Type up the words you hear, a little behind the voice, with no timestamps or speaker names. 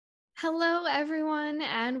Hello, everyone,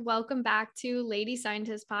 and welcome back to Lady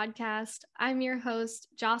Scientist Podcast. I'm your host,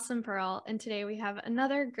 Jocelyn Pearl, and today we have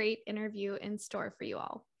another great interview in store for you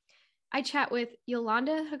all. I chat with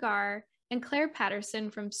Yolanda Hagar and Claire Patterson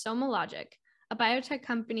from SomaLogic, a biotech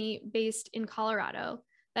company based in Colorado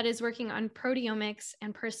that is working on proteomics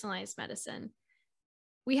and personalized medicine.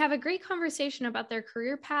 We have a great conversation about their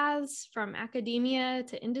career paths from academia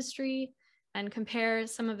to industry, and compare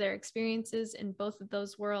some of their experiences in both of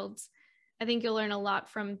those worlds. I think you'll learn a lot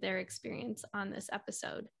from their experience on this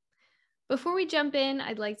episode. Before we jump in,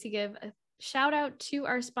 I'd like to give a shout out to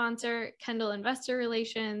our sponsor, Kendall Investor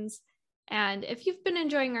Relations. And if you've been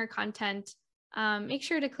enjoying our content, make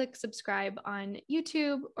sure to click subscribe on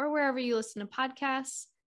YouTube or wherever you listen to podcasts.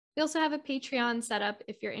 We also have a Patreon set up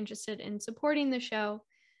if you're interested in supporting the show.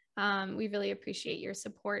 We really appreciate your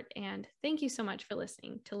support, and thank you so much for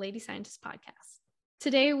listening to Lady Scientist Podcast.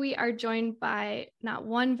 Today, we are joined by not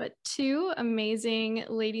one, but two amazing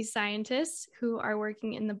lady scientists who are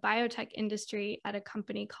working in the biotech industry at a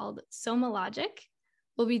company called SomaLogic.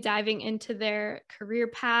 We'll be diving into their career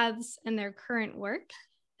paths and their current work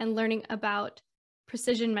and learning about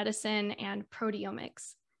precision medicine and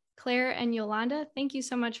proteomics. Claire and Yolanda, thank you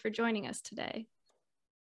so much for joining us today.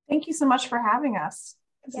 Thank you so much for having us.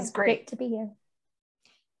 This is great to be here.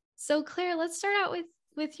 So Claire, let's start out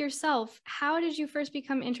with yourself. How did you first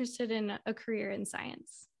become interested in a career in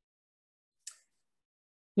science?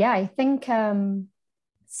 Yeah, I think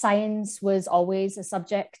science was always a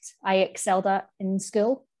subject I excelled at in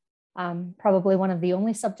school. Probably one of the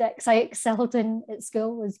only subjects I excelled in at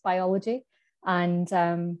school was biology. And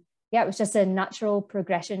it was just a natural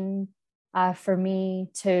progression for me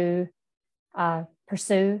to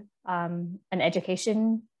pursue an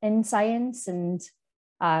education in science, and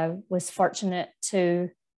was fortunate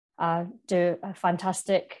to do a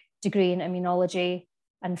fantastic degree in immunology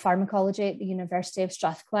and pharmacology at the University of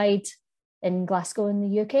Strathclyde in Glasgow in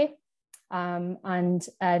the UK, and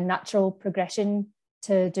a natural progression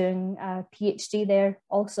to doing a PhD there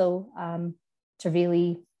also, to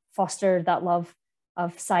really foster that love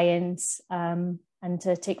of science and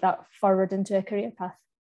to take that forward into a career path.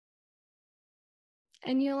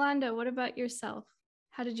 And Yolanda, what about yourself?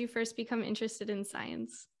 How did you first become interested in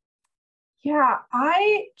science? Yeah,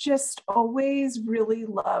 I just always really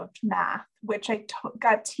loved math, which I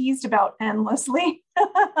got teased about endlessly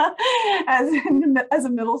as a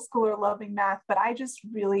middle schooler loving math, but I just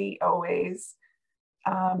really always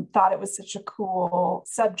thought it was such a cool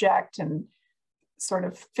subject and sort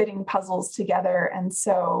of fitting puzzles together. And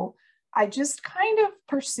so I just kind of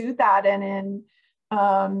pursued that, and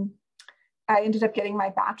I ended up getting my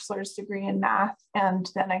bachelor's degree in math, and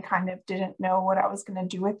then I kind of didn't know what I was going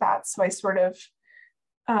to do with that. So I sort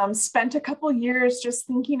of spent a couple years just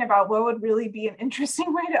thinking about what would really be an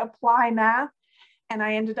interesting way to apply math. And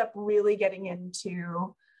I ended up really getting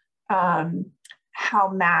into how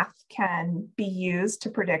math can be used to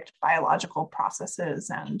predict biological processes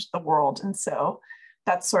and the world. And so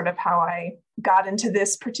that's sort of how I got into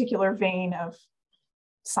this particular vein of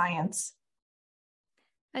science.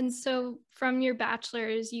 And so from your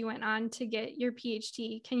bachelor's, you went on to get your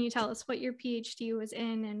PhD. Can you tell us what your PhD was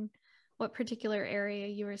in and what particular area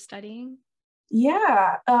you were studying?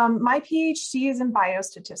 Yeah, my PhD is in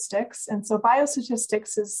biostatistics. And so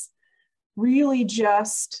biostatistics is really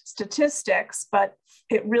just statistics, but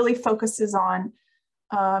it really focuses on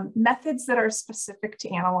methods that are specific to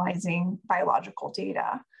analyzing biological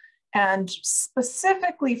data. And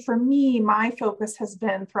specifically for me, my focus has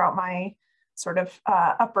been throughout my sort of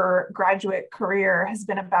upper graduate career has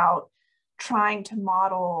been about trying to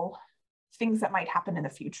model things that might happen in the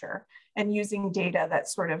future and using data that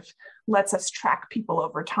sort of lets us track people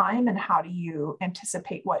over time, and how do you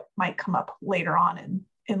anticipate what might come up later on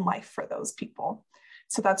in life for those people.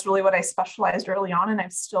 So that's really what I specialized early on, and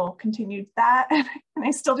I've still continued that, and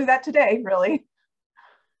I still do that today, really.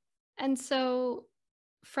 And so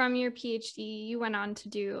from your PhD, you went on to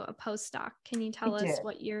do a postdoc. Can you tell us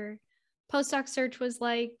what your postdoc search was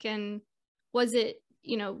like, and was it,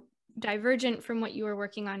 divergent from what you were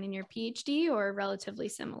working on in your PhD, or relatively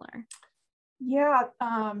similar? Yeah,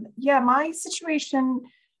 my situation,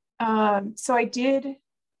 so I did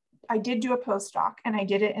do a postdoc, and I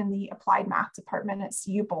did it in the applied math department at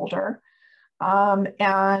CU Boulder.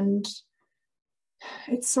 And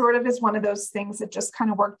it sort of is one of those things that just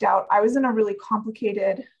kind of worked out. I was in a really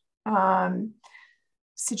complicated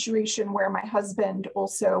situation where my husband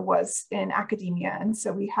also was in academia. And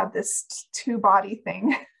so we had this two-body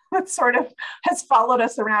thing that sort of has followed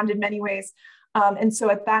us around in many ways. And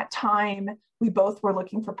so at that time, we both were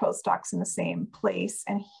looking for postdocs in the same place.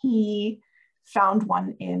 And he found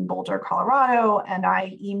one in Boulder, Colorado, and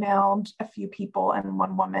I emailed a few people, and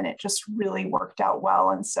one woman, it just really worked out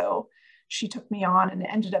well. And so she took me on, and it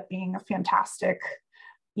ended up being a fantastic,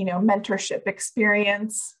 mentorship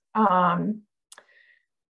experience.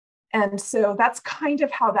 And so that's kind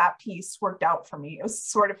of how that piece worked out for me. It was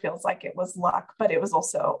sort of feels like it was luck, but it was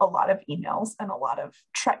also a lot of emails and a lot of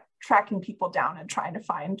tracking people down and trying to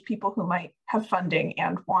find people who might have funding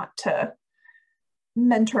and want to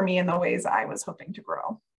mentor me in the ways I was hoping to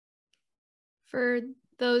grow. For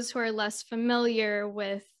those who are less familiar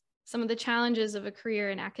with some of the challenges of a career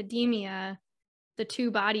in academia, the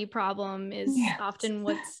two-body problem is often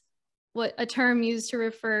what a term used to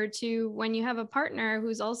refer to when you have a partner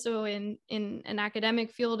who's also in an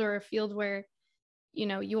academic field or a field where,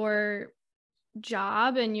 your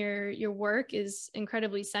job and your work is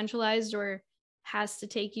incredibly centralized or has to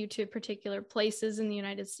take you to particular places in the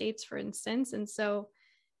United States, for instance. And so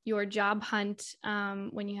your job hunt,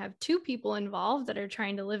 when you have two people involved that are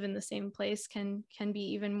trying to live in the same place, can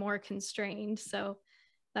be even more constrained. So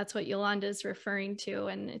that's what Yolanda is referring to.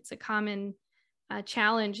 And it's a common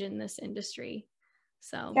challenge in this industry.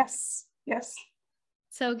 So yes.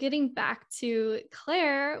 So getting back to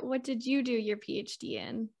Claire, what did you do your PhD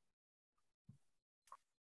in?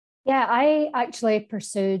 Yeah, I actually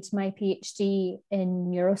pursued my PhD in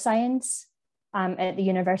neuroscience at the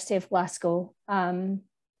University of Glasgow. And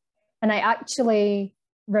I actually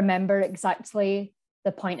remember exactly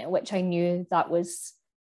the point at which I knew that was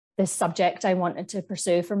the subject I wanted to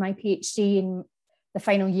pursue for my PhD. In the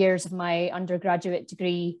final years of my undergraduate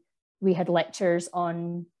degree, we had lectures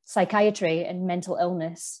on psychiatry and mental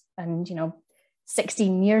illness. And,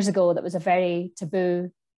 16 years ago, that was a very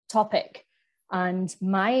taboo topic. And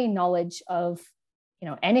my knowledge of,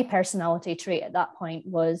 any personality trait at that point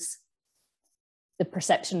was the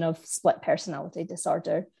perception of split personality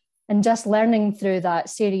disorder. And just learning through that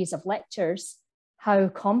series of lectures how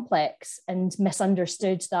complex and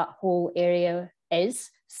misunderstood that whole area is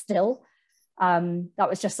still, that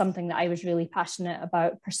was just something that I was really passionate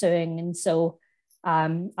about pursuing. And so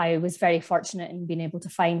I was very fortunate in being able to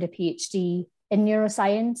find a PhD in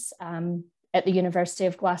neuroscience at the University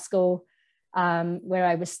of Glasgow, where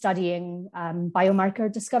I was studying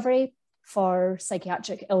biomarker discovery for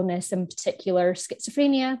psychiatric illness, in particular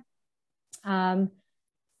schizophrenia,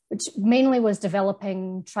 which mainly was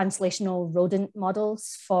developing translational rodent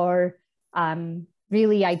models for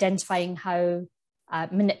really identifying how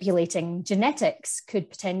manipulating genetics could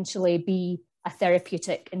potentially be a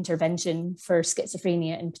therapeutic intervention for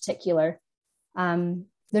schizophrenia in particular.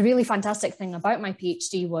 The really fantastic thing about my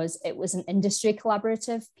PhD was it was an industry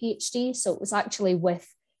collaborative PhD. So it was actually with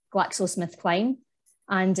GlaxoSmithKline,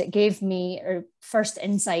 and it gave me a first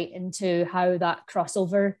insight into how that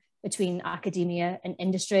crossover between academia and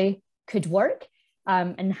industry could work,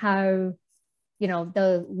 and how,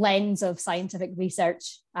 the lens of scientific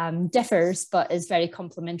research differs, but is very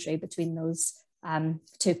complementary between those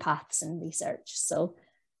two paths in research. So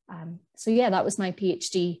yeah, that was my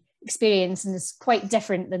PhD experience, and it's quite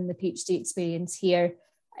different than the PhD experience here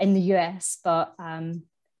in the US, but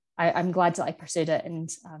I'm glad that I pursued it,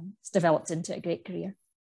 and it's developed into a great career.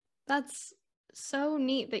 That's so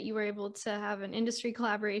neat that you were able to have an industry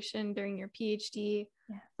collaboration during your PhD,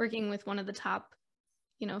 working with one of the top,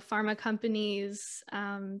 pharma companies,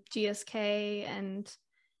 GSK. And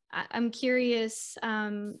I'm curious,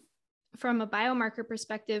 from a biomarker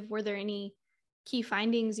perspective, were there any key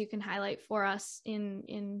findings you can highlight for us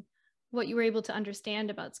in what you were able to understand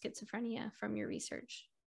about schizophrenia from your research?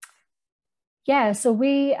 Yeah, so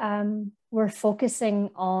we were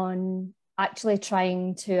focusing on actually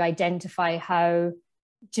trying to identify how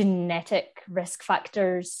genetic risk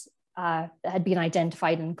factors that had been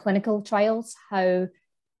identified in clinical trials, how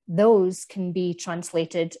those can be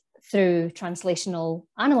translated through translational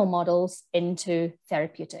animal models into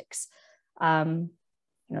therapeutics.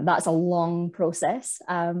 That's a long process,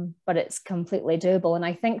 but it's completely doable. And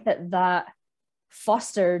I think that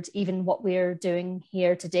fostered even what we're doing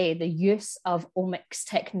here today, the use of omics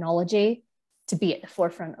technology to be at the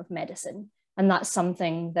forefront of medicine. And that's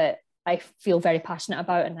something that I feel very passionate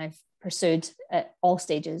about, and I've pursued at all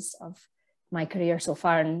stages of my career so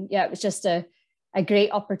far. And yeah, it was just a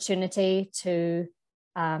great opportunity to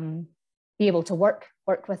be able to work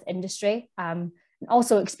with industry, and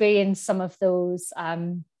also experience some of those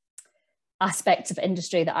aspects of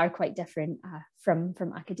industry that are quite different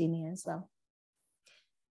from academia as well.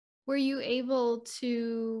 Were you able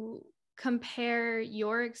to compare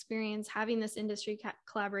your experience having this industry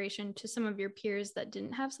collaboration to some of your peers that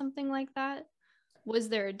didn't have something like that? Was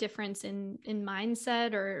there a difference in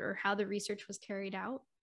mindset or how the research was carried out?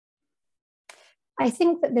 I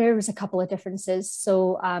think that there was a couple of differences.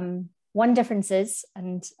 So one difference is,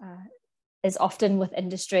 and is often with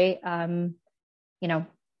industry, you know,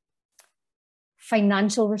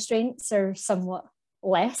 financial restraints are somewhat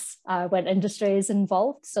less when industry is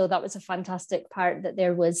involved. So that was a fantastic part, that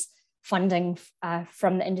there was funding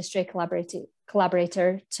from the industry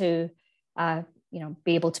collaborator to you know,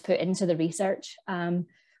 be able to put into the research. But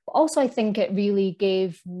also I think it really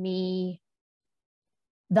gave me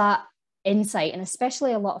that insight, and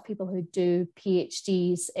especially a lot of people who do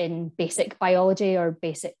PhDs in basic biology or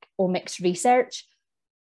basic omics research,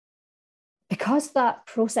 because that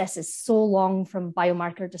process is so long from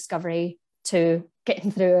biomarker discovery to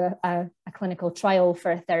getting through a clinical trial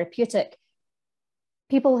for a therapeutic,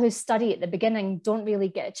 people who study at the beginning don't really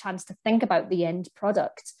get a chance to think about the end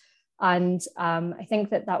product. And I think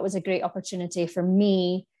that that was a great opportunity for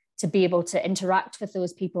me to be able to interact with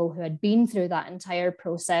those people who had been through that entire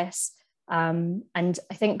process. And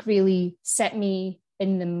I think really set me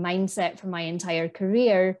in the mindset for my entire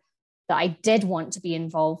career that I did want to be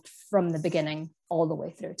involved from the beginning all the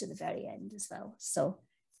way through to the very end as well. So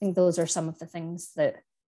I think those are some of the things that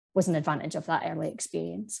was an advantage of that early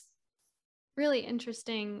experience. Really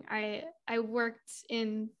interesting. I worked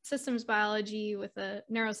in systems biology with a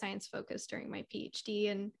neuroscience focus during my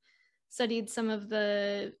PhD and studied some of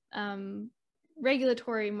the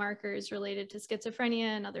regulatory markers related to schizophrenia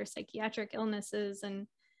and other psychiatric illnesses, and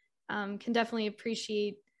can definitely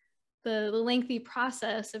appreciate the lengthy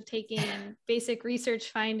process of taking basic research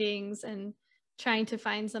findings and trying to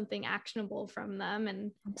find something actionable from them.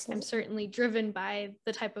 And Absolutely. I'm certainly driven by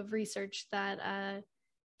the type of research that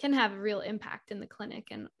can have a real impact in the clinic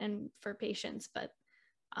and for patients. But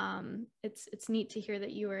it's neat to hear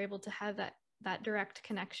that you were able to have that direct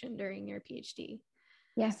connection during your PhD.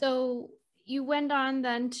 Yeah. So you went on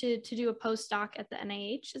then to do a postdoc at the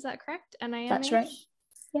NIH, is that correct? NIMH? That's right.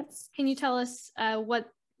 Yep. Can you tell us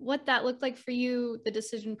what that looked like for you, the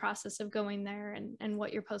decision process of going there, and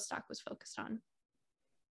what your postdoc was focused on?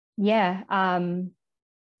 Yeah.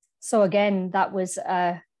 So again, that was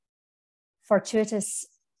a fortuitous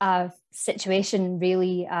situation,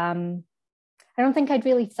 really. I don't think I'd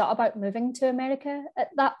really thought about moving to America at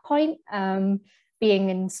that point, being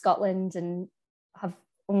in Scotland and have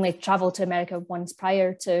only traveled to America once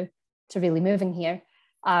prior to really moving here.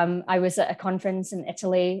 I was at a conference in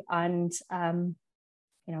Italy, and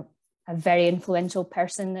you know, a very influential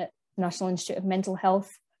person at the National Institute of Mental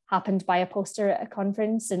Health happened by a poster at a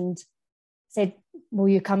conference and said, "Will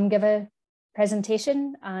you come give a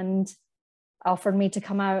presentation?" and offered me to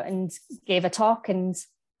come out and gave a talk. And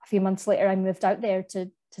a few months later, I moved out there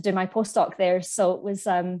to do my postdoc there. So it was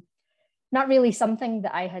not really something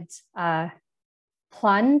that I had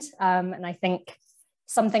planned. And I think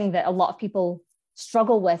something that a lot of people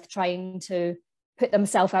struggle with, trying to put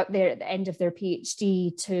themselves out there at the end of their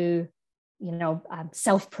PhD to, you know,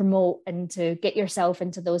 self-promote and to get yourself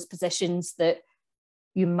into those positions that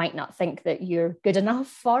you might not think that you're good enough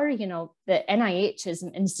for. You know, the NIH is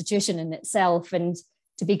an institution in itself, and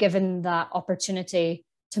to be given that opportunity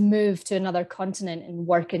to move to another continent and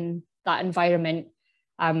work in that environment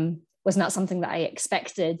was not something that I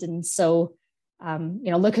expected. And so,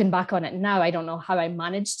 you know, looking back on it now, I don't know how I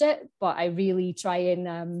managed it, but I really try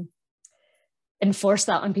and enforce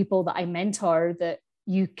that on people that I mentor, that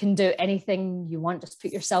you can do anything you want, just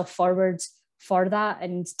put yourself forward for that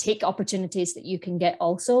and take opportunities that you can get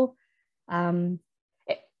also.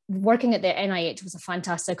 Working at the NIH was a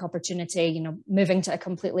fantastic opportunity, you know, moving to a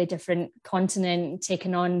completely different continent,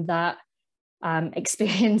 taking on that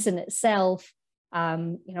experience in itself,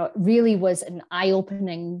 you know, it really was an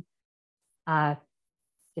eye-opening, you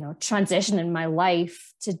know, transition in my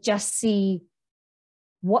life to just see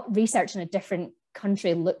what research in a different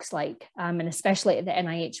country looks like. And especially at the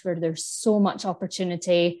NIH, where there's so much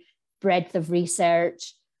opportunity, breadth of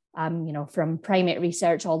research, you know, from primate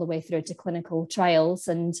research all the way through to clinical trials.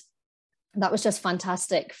 And that was just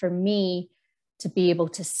fantastic for me to be able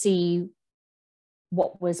to see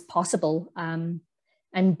what was possible,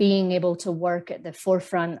 and being able to work at the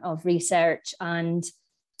forefront of research and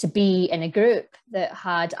to be in a group that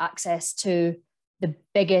had access to the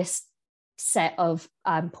biggest set of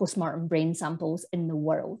postmortem brain samples in the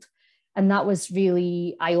world. And that was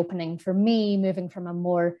really eye-opening for me, moving from a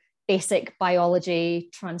more basic biology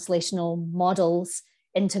translational models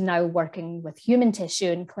into now working with human tissue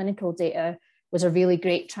and clinical data was a really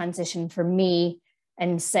great transition for me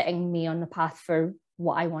and setting me on the path for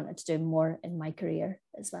what I wanted to do more in my career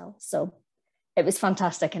as well. So it was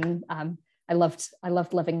fantastic. And I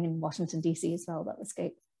loved living in Washington, DC as well. That was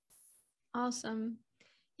great. Awesome.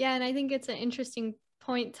 Yeah, and I think it's an interesting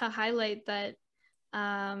point to highlight that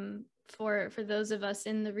For those of us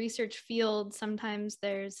in the research field, sometimes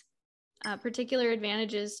there's particular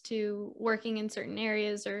advantages to working in certain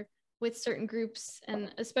areas or with certain groups,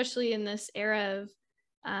 and especially in this era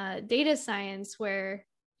of data science, where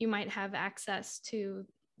you might have access to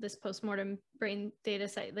this postmortem brain data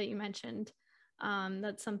set that you mentioned.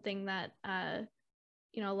 That's something that a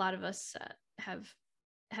lot of us have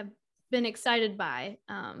been excited by,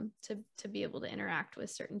 to be able to interact with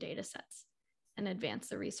certain data sets and advance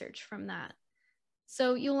the research from that.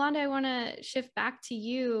 So Yolanda, I want to shift back to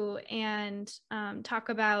you and talk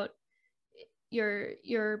about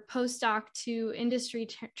your postdoc to industry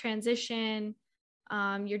transition,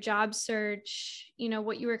 your job search,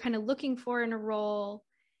 what you were kind of looking for in a role,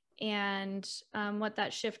 and what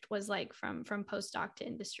that shift was like from postdoc to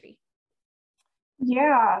industry.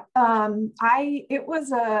 Yeah, it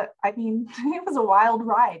was it was a wild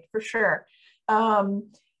ride for sure.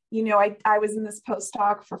 I was in this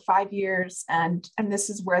postdoc for 5 years, and this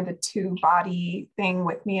is where the two body thing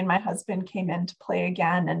with me and my husband came into play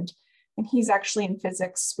again. And he's actually in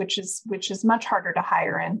physics, which is much harder to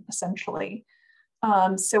hire in, essentially.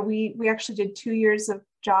 So we actually did 2 years of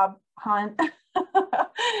job hunt,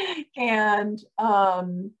 and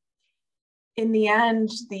in the end,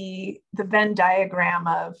 the Venn diagram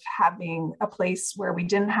of having a place where we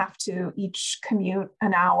didn't have to each commute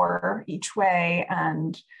an hour each way,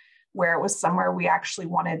 and where it was somewhere we actually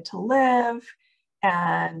wanted to live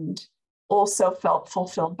and also felt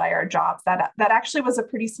fulfilled by our jobs. That actually was a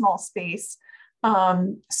pretty small space.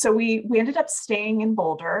 So we ended up staying in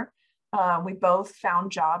Boulder. We both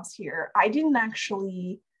found jobs here. I didn't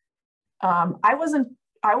actually, I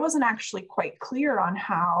wasn't actually quite clear on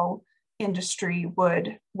how industry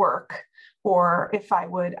would work, or if I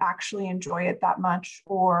would actually enjoy it that much,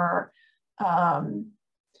 or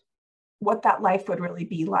what that life would really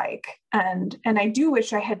be like. And I do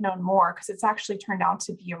wish I had known more, because it's actually turned out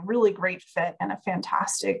to be a really great fit and a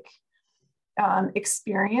fantastic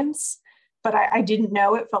experience. But I didn't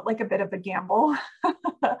know. It felt like a bit of a gamble.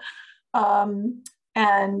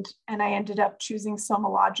 And I ended up choosing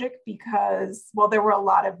SomaLogic because, well, there were a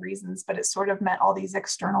lot of reasons, but it sort of met all these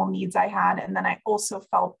external needs I had. And then I also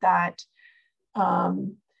felt that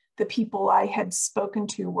the people I had spoken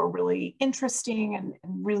to were really interesting and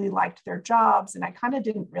really liked their jobs. And I kind of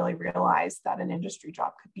didn't really realize that an industry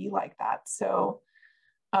job could be like that. So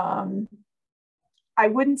I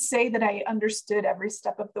wouldn't say that I understood every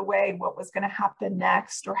step of the way what was going to happen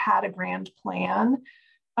next or had a grand plan.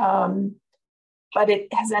 But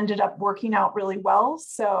it has ended up working out really well.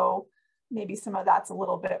 So maybe some of that's a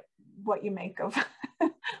little bit what you make of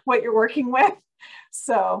what you're working with.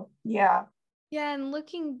 So, yeah. Yeah, and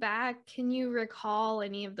looking back, can you recall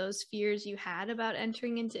any of those fears you had about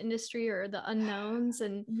entering into industry, or the unknowns,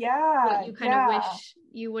 and what you kind of wish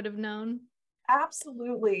you would have known?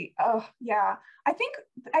 Absolutely. Oh, yeah. I think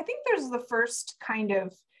there's the first kind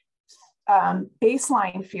of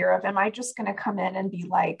baseline fear of, am I just going to come in and be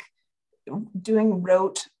like doing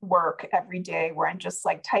rote work every day, where I'm just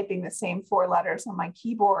like typing the same 4 letters on my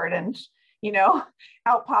keyboard, and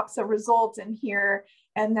out pops a result in here,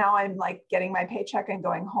 and now I'm like getting my paycheck and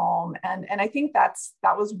going home. And I think that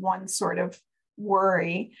was one sort of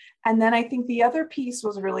worry. And then I think the other piece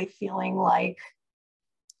was really feeling like,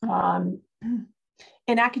 in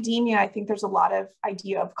academia, I think there's a lot of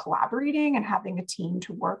idea of collaborating and having a team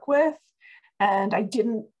to work with. And I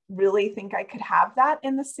didn't really think I could have that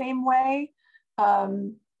in the same way.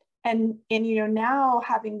 And now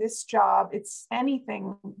having this job, it's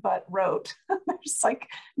anything but rote. There's like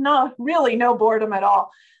no boredom at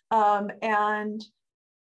all. And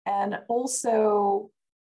also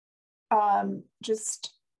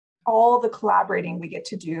just all the collaborating we get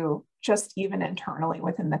to do, just even internally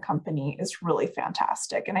within the company, is really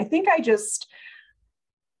fantastic. And I think I just,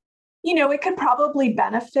 it could probably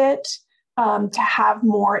benefit to have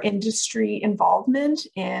more industry involvement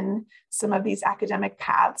in some of these academic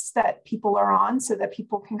paths that people are on, so that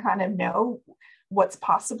people can kind of know what's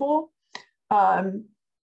possible.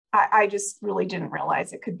 I just really didn't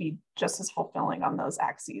realize it could be just as fulfilling on those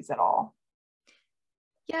axes at all.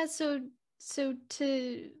 Yeah, so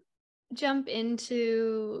to jump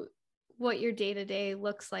into what your day-to-day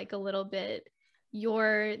looks like a little bit,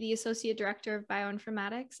 you're the Associate Director of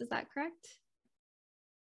Bioinformatics, is that correct?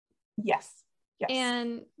 Yes.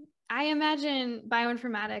 And I imagine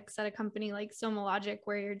bioinformatics at a company like SomaLogic,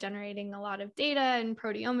 where you're generating a lot of data and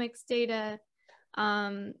proteomics data,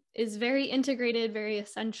 is very integrated, very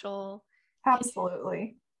essential.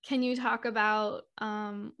 Absolutely. Can you talk about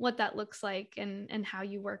what that looks like, and how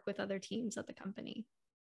you work with other teams at the company?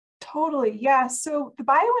 Totally. Yeah. So the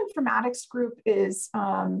bioinformatics group is,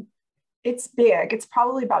 it's big. It's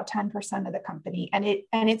probably about 10% of the company, and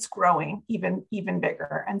it's growing even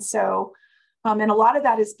bigger. And so, and a lot of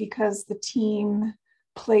that is because the team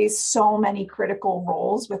plays so many critical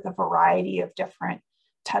roles with a variety of different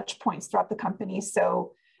touch points throughout the company.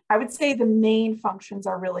 So I would say the main functions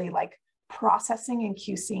are really like processing and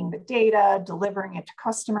QCing the data, delivering it to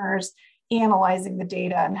customers, analyzing the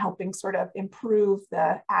data, and helping sort of improve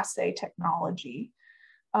the assay technology.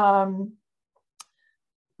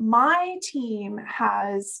 My team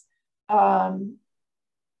has a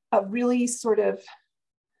really sort of,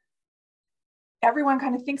 everyone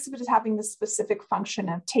kind of thinks of it as having this specific function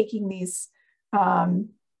of taking these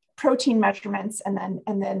protein measurements and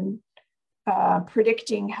then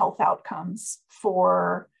predicting health outcomes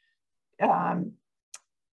for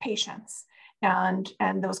patients. And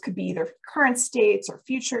those could be either current states or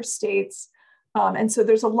future states. And so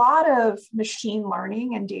there's a lot of machine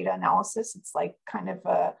learning and data analysis. It's like kind of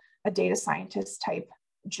a data scientist type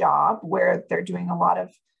job where they're doing a lot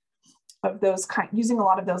of those using a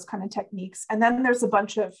lot of those kind of techniques. And then there's a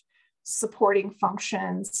bunch of supporting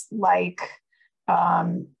functions like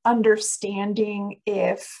understanding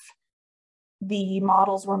if the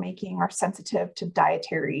models we're making are sensitive to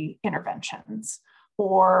dietary interventions,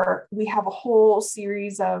 or we have a whole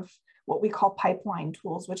series of what we call pipeline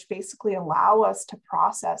tools, which basically allow us to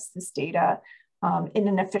process this data in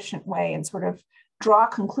an efficient way and sort of draw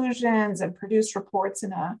conclusions and produce reports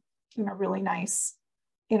in a really nice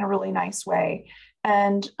way.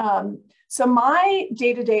 And so my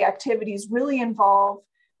day-to-day activities really involve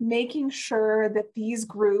making sure that these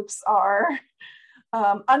groups are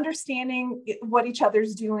understanding what each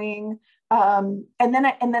other's doing. And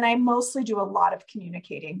then I mostly do a lot of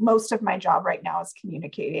communicating. Most of my job right now is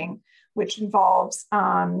communicating, which involves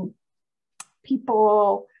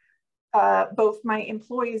people, both my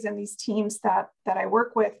employees and these teams that I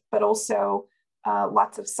work with, but also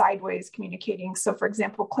lots of sideways communicating. So for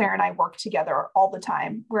example, Claire and I work together all the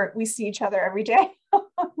time, where we see each other every day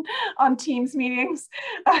on Teams meetings.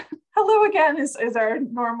 Hello again is our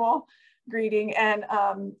normal greeting. And,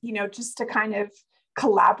 just to kind of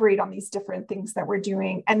collaborate on these different things that we're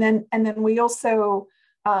doing. And then we also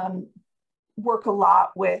work a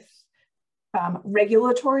lot with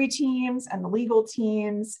regulatory teams and the legal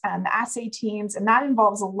teams and the assay teams. And that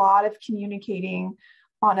involves a lot of communicating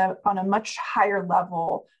on a much higher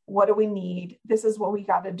level. What do we need? This is what we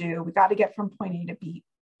got to do. We got to get from point A to B.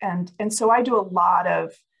 And so I do a lot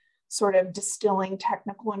of sort of distilling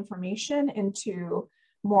technical information into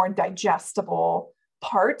more digestible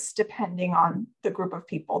parts, depending on the group of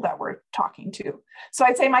people that we're talking to. So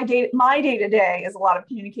I'd say my day-to-day is a lot of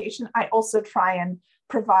communication. I also try and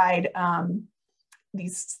provide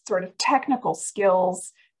these sort of technical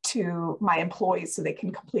skills to my employees so they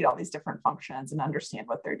can complete all these different functions and understand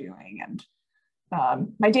what they're doing. And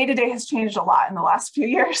my day-to-day has changed a lot in the last few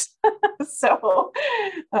years. So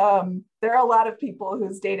there are a lot of people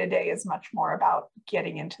whose day-to-day is much more about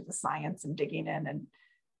getting into the science and digging in,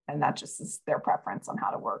 and that just is their preference on how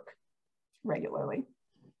to work regularly.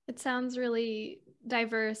 It sounds really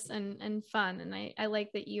diverse and fun. And I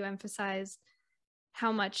like that you emphasized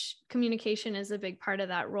how much communication is a big part of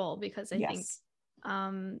that role, because I think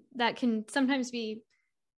that can sometimes be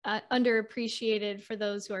underappreciated for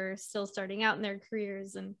those who are still starting out in their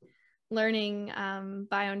careers and learning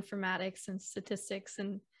bioinformatics and statistics.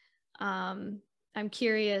 And I'm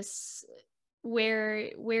curious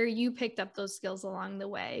where you picked up those skills along the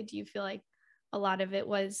way. Do you feel like a lot of it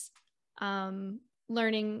was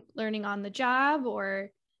learning on the job,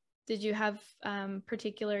 or did you have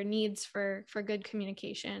particular needs for good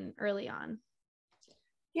communication early on?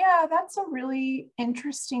 Yeah, that's a really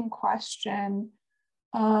interesting question.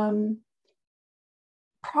 Probably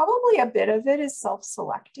a bit of it is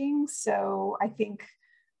self-selecting. So I think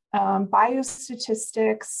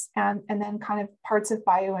biostatistics and then kind of parts of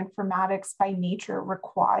bioinformatics by nature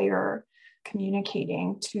require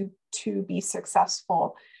communicating to be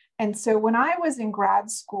successful. And so when I was in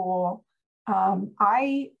grad school,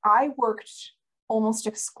 I worked almost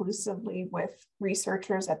exclusively with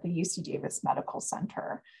researchers at the UC Davis Medical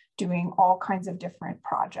Center, doing all kinds of different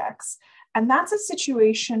projects. And that's a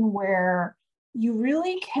situation where you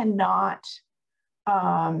really cannot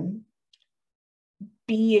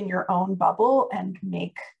be in your own bubble and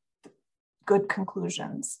make good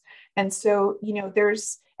conclusions. And so,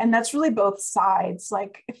 and that's really both sides.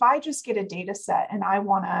 Like if I just get a data set and I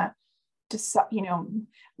want to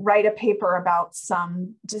write a paper about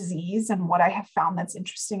some disease and what I have found that's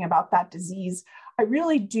interesting about that disease, I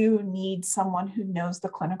really do need someone who knows the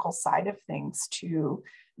clinical side of things to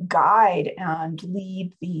guide and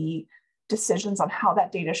lead the decisions on how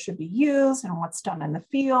that data should be used and what's done in the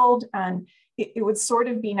field. And it would sort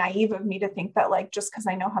of be naive of me to think that like, just because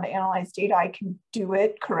I know how to analyze data, I can do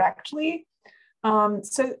it correctly. And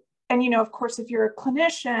of course, if you're a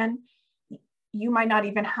clinician, you might not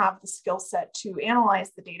even have the skill set to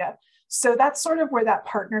analyze the data. So that's sort of where that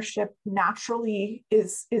partnership naturally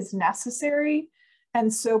is necessary.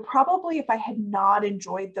 And so probably if I had not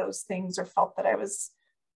enjoyed those things or felt that I was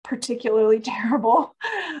particularly terrible,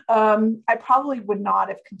 I probably would not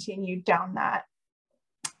have continued down that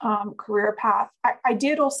career path. I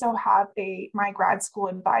did also have my grad school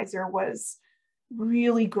advisor was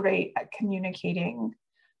really great at communicating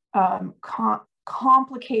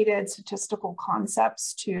complicated statistical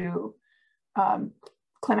concepts to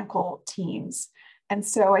clinical teams. And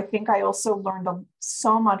so I think I also learned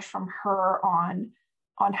so much from her on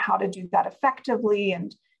how to do that effectively,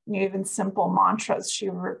 and even simple mantras she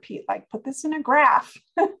would repeat, like, put this in a graph,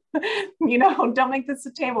 don't make this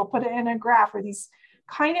a table, put it in a graph, or these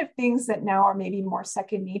kind of things that now are maybe more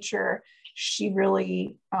second nature. She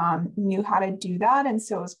really knew how to do that. And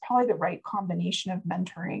so it was probably the right combination of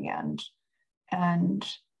mentoring and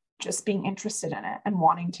just being interested in it and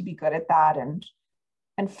wanting to be good at that, and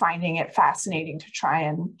finding it fascinating to try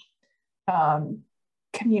and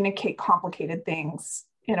communicate complicated things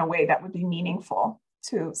in a way that would be meaningful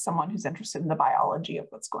to someone who's interested in the biology of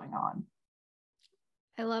what's going on.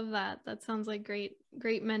 I love that. That sounds like great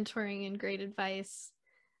mentoring and great advice.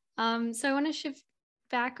 So I want to shift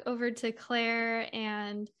back over to Claire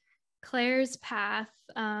and Claire's path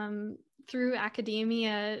through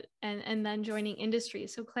academia and then joining industry.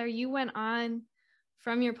 So Claire, you went on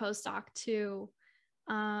from your postdoc to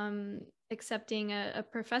accepting a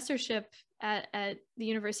professorship at the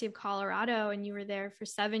University of Colorado, and you were there for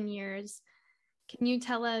 7 years. Can you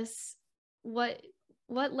tell us what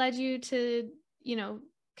led you to,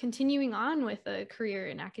 continuing on with a career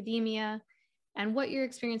in academia, and what your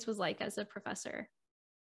experience was like as a professor?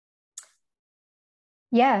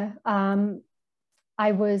 Yeah,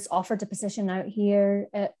 I was offered a position out here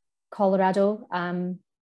at Colorado.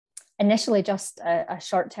 Initially just a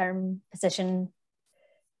short-term position,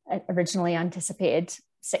 originally anticipated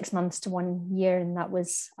 6 months to 1 year, and that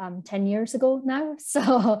was 10 years ago now.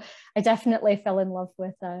 So I definitely fell in love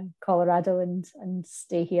with Colorado and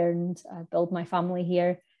stay here and build my family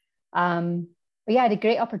here. But yeah, I had a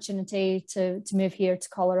great opportunity to move here to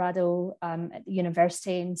Colorado at the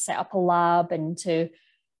university and set up a lab, and to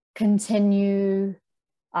continue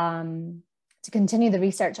the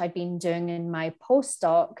research I'd been doing in my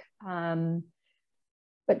postdoc,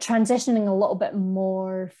 but transitioning a little bit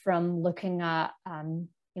more from looking at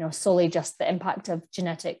solely just the impact of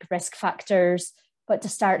genetic risk factors, but to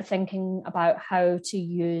start thinking about how to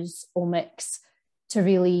use omics to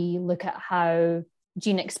really look at how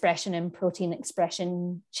gene expression and protein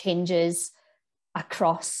expression changes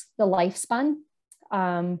across the lifespan,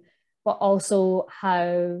 but also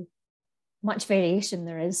how much variation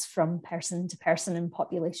there is from person to person and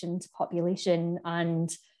population to population. And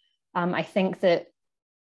I think that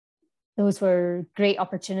those were great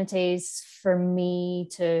opportunities for me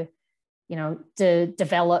to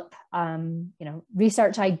develop,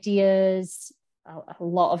 research ideas, a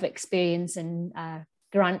lot of experience in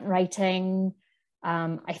grant writing.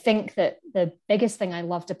 I think that the biggest thing I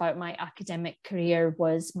loved about my academic career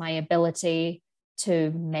was my ability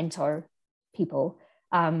to mentor people.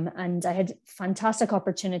 And I had fantastic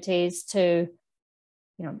opportunities to,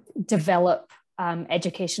 develop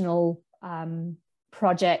educational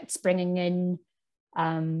projects, bringing in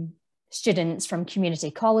students from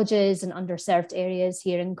community colleges and underserved areas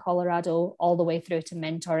here in Colorado, all the way through to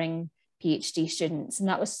mentoring PhD students. And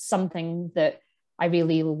that was something that I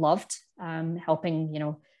really loved,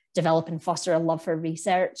 helping, develop and foster a love for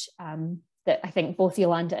research that I think both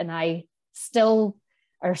Yolanda and I still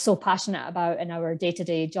are so passionate about in our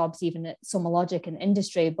day-to-day jobs, even at SomaLogic and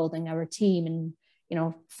industry, building our team and,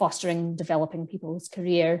 fostering, developing people's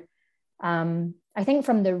career. I think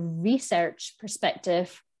from the research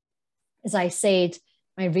perspective, as I said,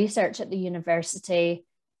 my research at the university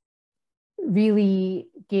really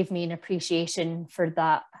gave me an appreciation for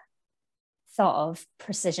that thought of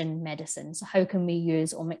precision medicine. So how can we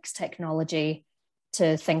use omics technology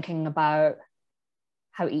to thinking about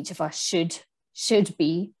how each of us should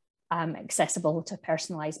be accessible to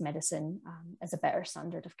personalized medicine as a better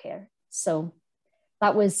standard of care. So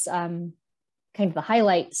that was kind of the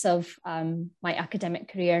highlights of my academic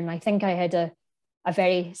career. And I think I had a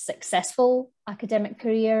very successful academic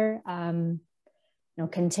career,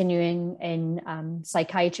 continuing in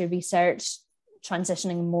psychiatry research,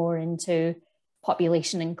 transitioning more into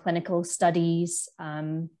population and clinical studies.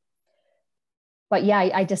 But yeah,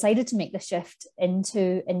 I decided to make the shift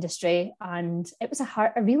into industry, and it was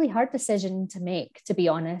a really hard decision to make, to be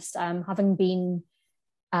honest, having been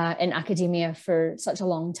in academia for such a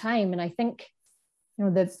long time. And I think, you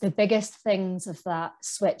know, the biggest things of that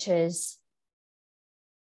switch is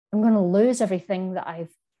I'm going to lose everything that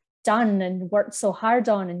I've done and worked so hard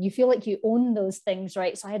on, and you feel like you own those things,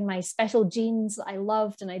 right? So I had my special genes that I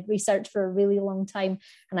loved and I'd researched for a really long time,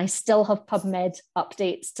 and I still have PubMed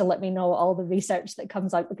updates to let me know all the research that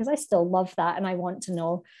comes out, because I still love that and I want to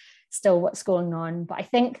know still what's going on. But I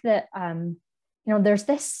think that you know, there's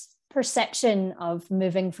this perception of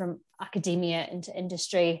moving from academia into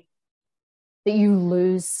industry that you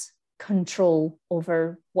lose control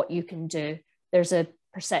over what you can do. There's a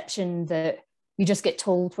perception that you just get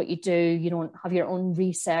told what you do, you don't have your own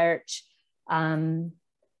research, and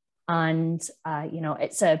you know,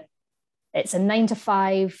 it's a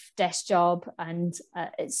 9-to-5 desk job, and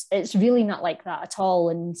it's really not like that at all.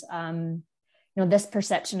 And you know, this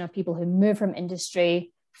perception of people who move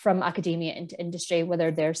from academia into industry, whether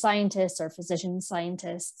they're scientists or physician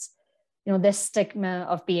scientists, you know, this stigma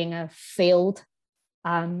of being a failed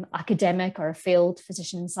academic or a failed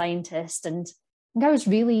physician scientist. And I think I was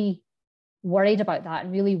really worried about that,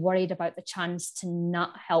 and really worried about the chance to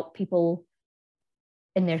not help people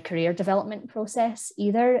in their career development process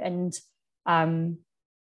either. And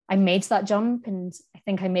I made that jump, and I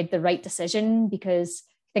think I made the right decision, because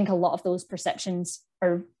I think a lot of those perceptions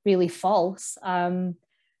are really false. And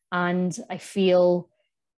I feel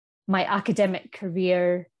my academic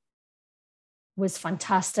career was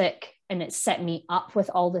fantastic, and it set me up with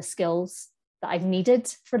all the skills that I've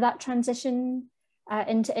needed for that transition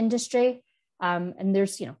into industry. And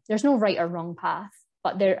there's no right or wrong path,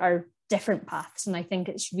 but there are different paths. And I think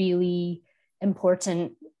it's really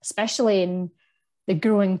important, especially in the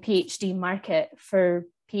growing PhD market, for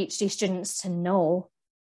PhD students to know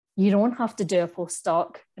you don't have to do a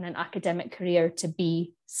postdoc in an academic career to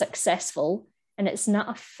be successful. And it's not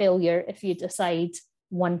a failure if you decide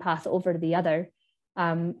one path over the other.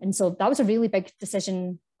 And so that was a really big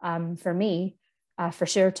decision for me, for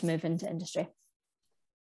sure, to move into industry.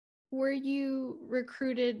 Were you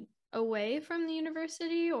recruited away from the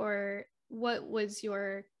university, or what was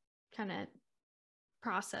your kind of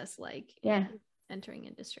process like entering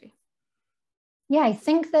industry? Yeah, I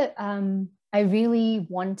think that I really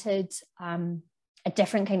wanted a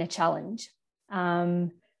different kind of challenge.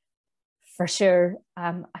 For sure,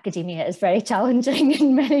 academia is very challenging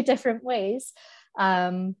in many different ways.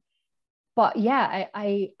 But yeah,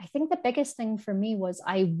 I think the biggest thing for me was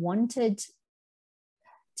I wanted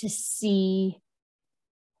to see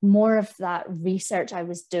more of that research I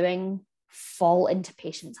was doing fall into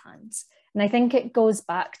patients' hands. And I think it goes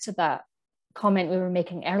back to that comment we were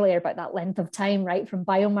making earlier about that length of time, right? From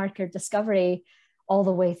biomarker discovery all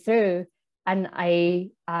the way through. And I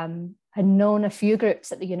had known a few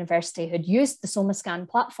groups at the university who'd used the SomaScan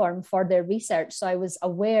platform for their research. So I was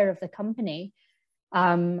aware of the company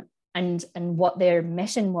and what their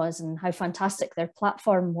mission was, and how fantastic their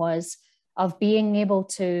platform was, of being able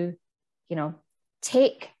to, you know,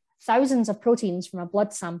 take thousands of proteins from a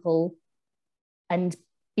blood sample and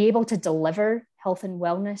be able to deliver health and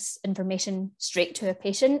wellness information straight to a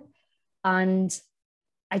patient. And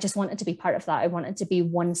I just wanted to be part of that. I wanted to be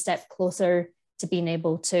one step closer to being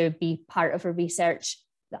able to be part of a research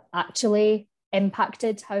that actually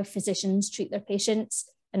impacted how physicians treat their patients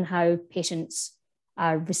and how patients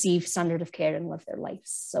receive standard of care and live their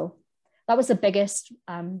lives. So that was the biggest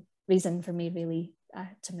reason for me, really,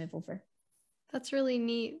 to move over. That's really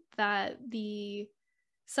neat that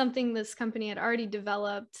something this company had already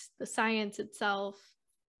developed, the science itself,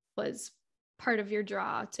 was part of your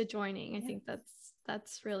draw to joining. I think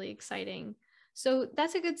that's really exciting. So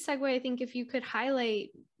that's a good segue. I think if you could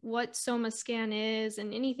highlight what SomaScan is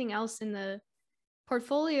and anything else in the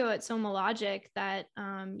portfolio at SomaLogic that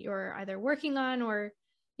you're either working on or,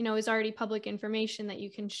 you know, is already public information that you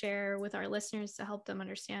can share with our listeners to help them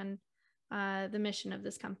understand the mission of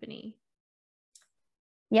this company.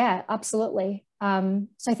 Yeah, absolutely. So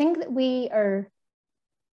I think that we're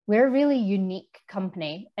a really unique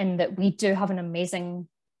company in that we do have an amazing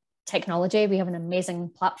technology. We have an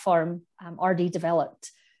amazing platform already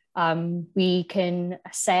developed. We can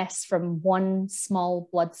assess from one small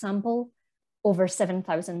blood sample over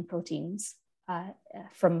 7,000 proteins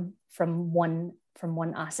from one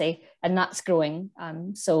assay, and that's growing.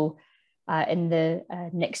 So in the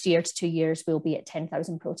next year to 2 years, we'll be at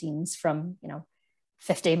 10,000 proteins from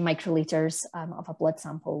 50 microliters of a blood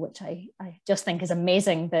sample, which I just think is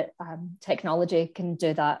amazing that technology can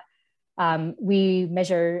do that. we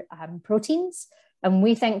measure proteins, and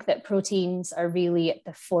we think that proteins are really at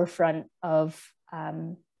the forefront of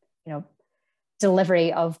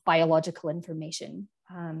delivery of biological information.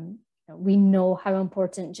 We know how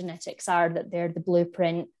important genetics are, that they're the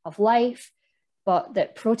blueprint of life, but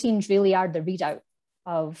that proteins really are the readout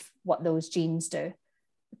of what those genes do.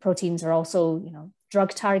 Proteins are also,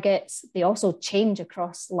 drug targets. They also change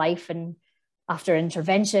across life and after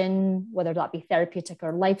intervention, whether that be therapeutic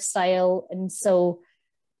or lifestyle. And so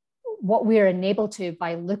what we're enabled to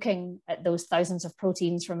by looking at those thousands of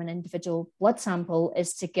proteins from an individual blood sample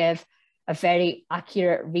is to give a very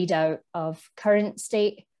accurate readout of current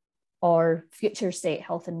state or future state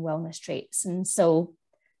health and wellness traits. And so,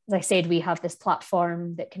 as I said, we have this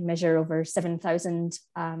platform that can measure over 7,000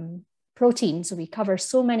 proteins. So we cover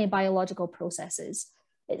so many biological processes.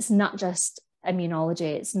 It's not just immunology,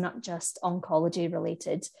 it's not just oncology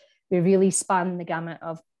related. We really span the gamut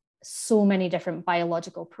of so many different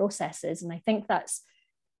biological processes. And I think that's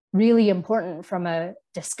really important from a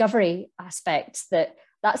discovery aspect,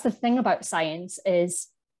 that's the thing about science is,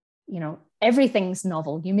 everything's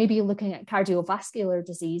novel. You may be looking at cardiovascular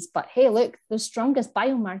disease, but hey, look, those strongest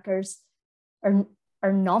biomarkers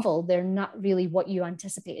are novel. They're not really what you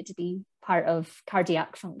anticipated to be part of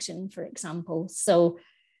cardiac function, for example. So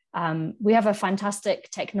we have a fantastic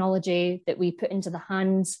technology that we put into the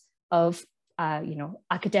hands of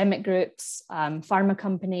academic groups, pharma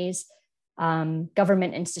companies,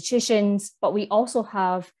 government institutions, but we also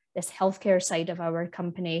have this healthcare side of our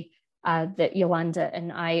company that Yolanda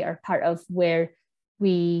and I are part of, where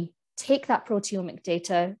we take that proteomic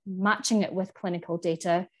data, matching it with clinical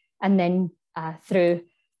data, and then through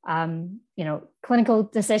clinical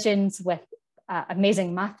decisions with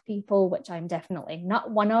amazing math people, which I'm definitely not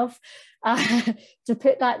one of, to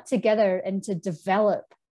put that together and to develop,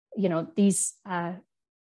 these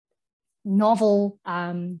novel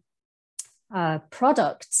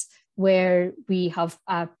products where we have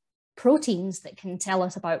proteins that can tell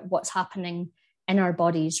us about what's happening in our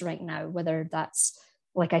bodies right now, whether that's,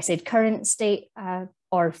 like I said, current state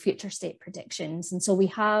or future state predictions. And so we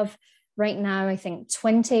have right now, I think,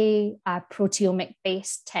 20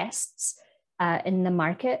 proteomic-based tests in the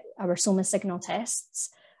market, our SomaSignal tests,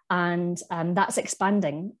 and that's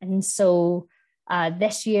expanding. And so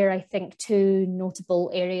this year, I think 2 notable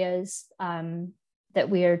areas that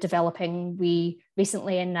we are developing, we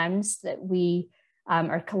recently announced that we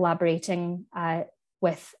are collaborating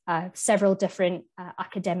with several different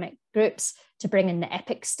academic groups to bring in the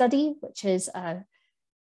EPIC study, which is a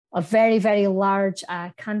very, very large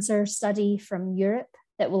cancer study from Europe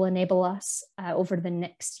that will enable us over the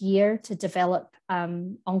next year to develop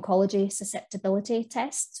oncology susceptibility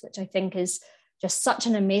tests, which I think is just such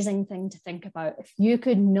an amazing thing to think about. If you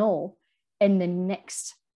could know in the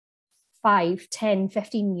next 5, 10,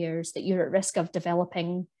 15 years that you're at risk of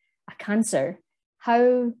developing a cancer,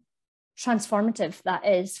 how transformative that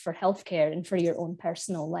is for healthcare and for your own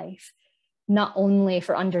personal life, not only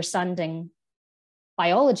for understanding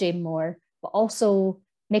biology more, but also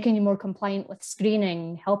making you more compliant with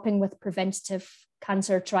screening, helping with preventative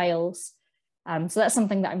cancer trials. So that's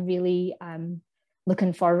something that I'm really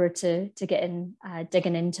looking forward to getting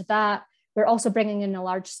digging into that. We're also bringing in a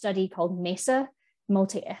large study called MESA,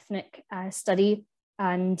 multi-ethnic study.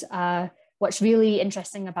 And what's really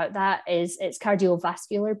interesting about that is it's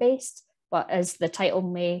cardiovascular based, but as the title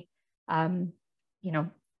may,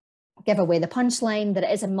 give away the punchline, that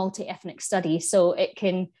it is a multi-ethnic study. So it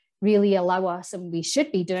can really allow us, and we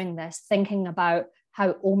should be doing this, thinking about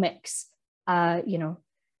how omics,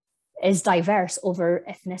 is diverse over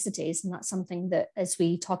ethnicities. And that's something that, as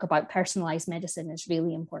we talk about personalized medicine, is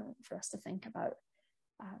really important for us to think about.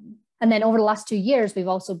 And then over the last 2 years, we've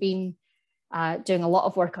also been doing a lot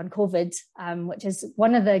of work on COVID, which is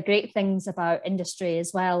one of the great things about industry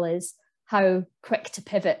as well, is how quick to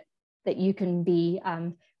pivot that you can be,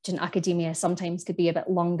 which in academia sometimes could be a bit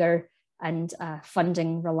longer and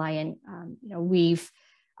funding reliant. We've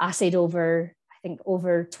assayed over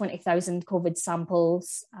 20,000 COVID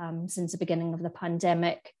samples since the beginning of the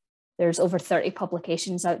pandemic. There's over 30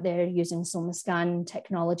 publications out there using SomaScan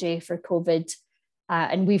technology for COVID.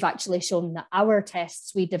 And we've actually shown that our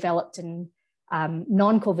tests we developed in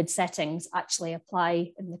non-COVID settings actually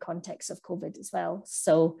apply in the context of COVID as well.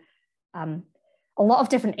 So a lot of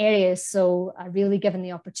different areas. So really given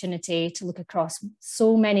the opportunity to look across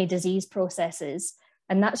so many disease processes.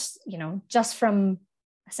 And that's, just from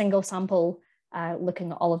a single sample,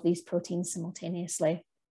 looking at all of these proteins simultaneously.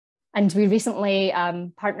 And we recently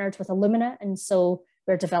partnered with Illumina. And so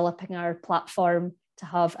we're developing our platform to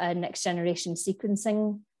have a next generation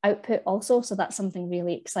sequencing output also. So that's something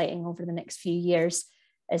really exciting over the next few years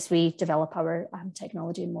as we develop our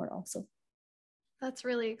technology more also. That's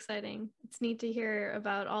really exciting. It's neat to hear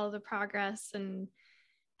about all of the progress and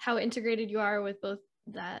how integrated you are with both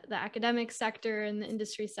the academic sector and the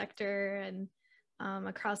industry sector, and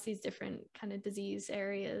across these different kind of disease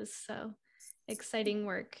areas. So exciting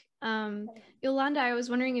work. Yolanda, I was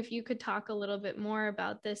wondering if you could talk a little bit more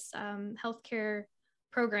about this healthcare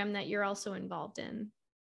program that you're also involved in.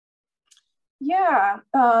 Yeah,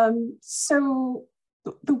 so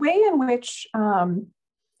the way in which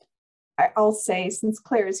I'll say, since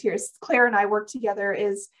Claire is here, Claire and I work together,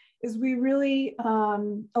 is we really, a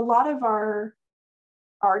lot of our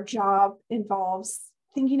job involves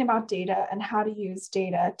thinking about data and how to use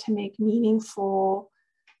data to make meaningful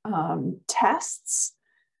tests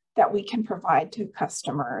that we can provide to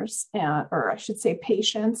customers, or I should say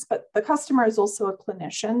patients, but the customer is also a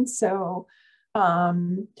clinician. So,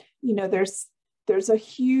 you know, there's a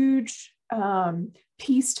huge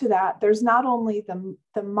piece to that. There's not only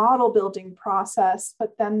the model building process,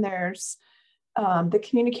 but then there's the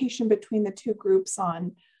communication between the two groups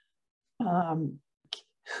on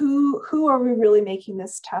who are we really making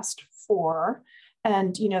this test for?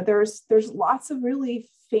 And, you know, there's lots of really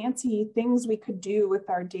fancy things we could do with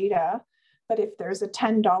our data, but if there's a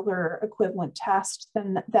 $10 equivalent test,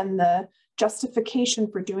 then the justification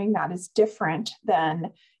for doing that is different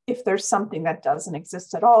than if there's something that doesn't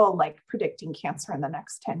exist at all, like predicting cancer in the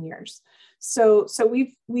next 10 years. So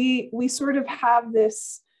we sort of have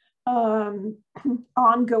this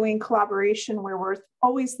ongoing collaboration where we're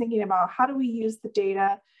always thinking about how do we use the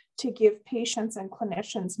data to give patients and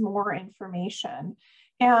clinicians more information.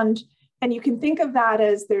 And you can think of that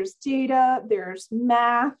as there's data, there's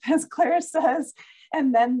math, as Claire says,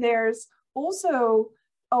 and then there's also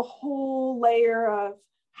a whole layer of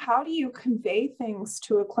how do you convey things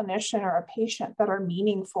to a clinician or a patient that are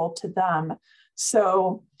meaningful to them.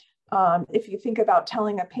 So if you think about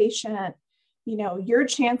telling a patient, you know, your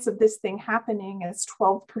chance of this thing happening is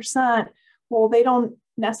 12%, well, they don't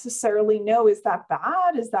necessarily know, is that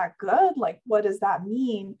bad? Is that good? Like, what does that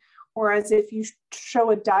mean? Whereas if you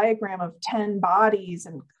show a diagram of 10 bodies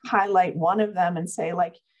and highlight one of them and say,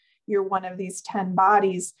 like, you're one of these 10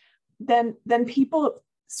 bodies, then people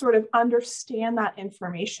sort of understand that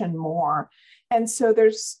information more. And so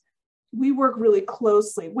we work really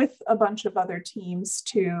closely with a bunch of other teams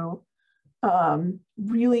to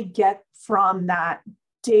really get from that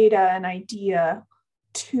data and idea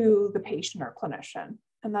to the patient or clinician.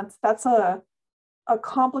 And that's a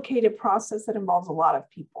complicated process that involves a lot of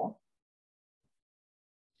people.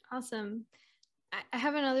 Awesome. I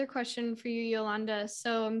have another question for you, Yolanda.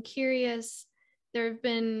 So I'm curious, there have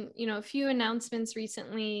been, you know, a few announcements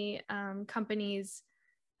recently, companies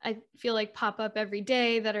I feel like pop up every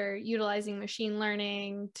day that are utilizing machine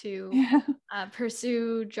learning to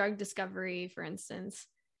pursue drug discovery, for instance.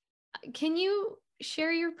 Can you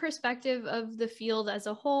share your perspective of the field as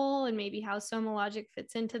a whole and maybe how SomaLogic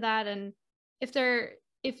fits into that? And if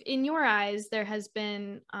in your eyes, there has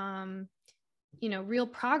been, you know, real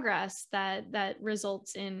progress that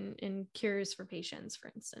results in cures for patients,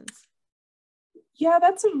 for instance? Yeah,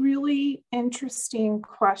 that's a really interesting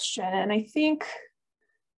question. And I think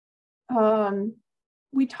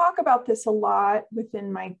we talk about this a lot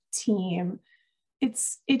within my team.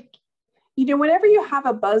 You know, whenever you have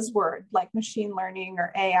a buzzword like machine learning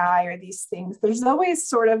or AI or these things, there's always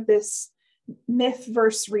sort of this myth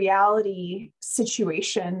versus reality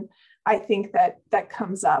situation, I think, that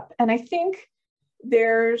comes up. And I think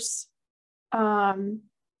there's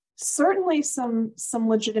certainly some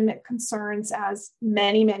legitimate concerns as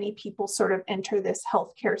many people sort of enter this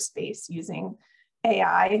healthcare space using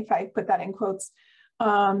AI, if I put that in quotes.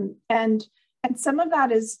 And some of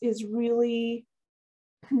that is really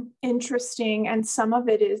interesting, and some of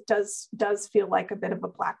it does feel like a bit of a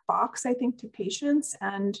black box, I think, to patients.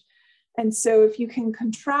 And so if you can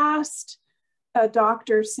contrast a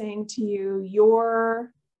doctor saying to you,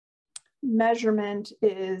 your measurement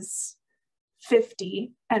is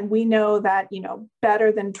 50, and we know that, you know,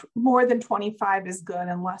 more than 25 is good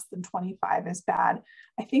and less than 25 is bad,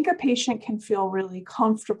 I think a patient can feel really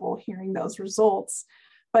comfortable hearing those results.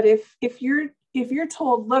 But if you're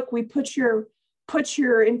told, look, we put your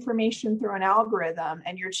information through an algorithm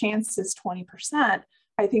and your chance is 20%,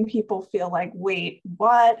 I think people feel like, wait,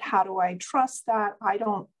 what? How do I trust that? I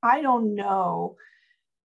don't know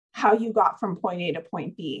how you got from point A to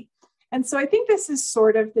point B. And so I think this is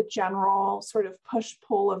sort of the general sort of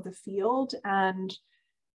push-pull of the field. And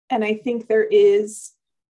I think there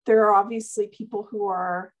are obviously people who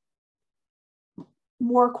are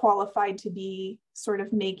more qualified to be sort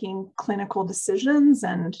of making clinical decisions.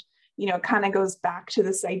 And, it kind of goes back to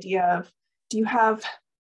this idea of, do you have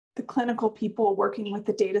the clinical people working with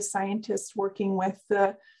the data scientists, working with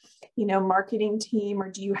the, marketing team, or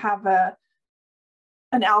do you have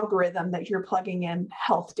an algorithm that you're plugging in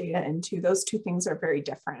health data into? Those two things are very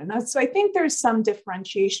different. And so I think there's some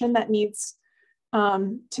differentiation that needs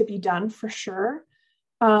to be done for sure.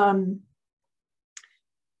 The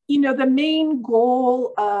main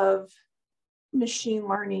goal of machine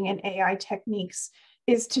learning and AI techniques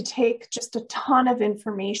is to take just a ton of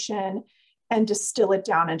information and distill it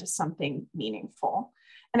down into something meaningful.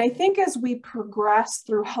 And I think as we progress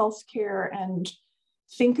through healthcare and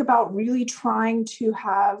think about really trying to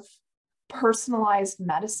have personalized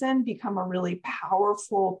medicine become a really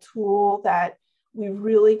powerful tool that we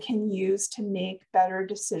really can use to make better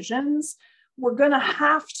decisions, we're going to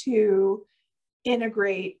have to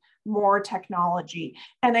integrate more technology.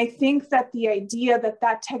 And I think that the idea that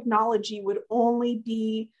that technology would only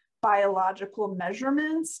be biological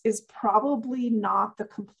measurements is probably not the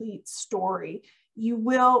complete story. We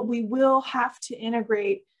will have to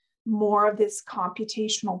integrate more of this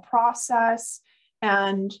computational process,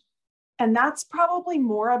 and that's probably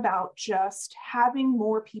more about just having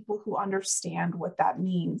more people who understand what that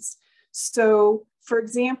means. So, for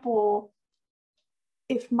example,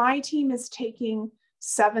 if my team is taking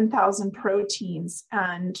 7,000 proteins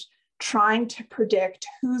and trying to predict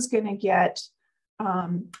who's going to get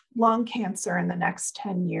lung cancer in the next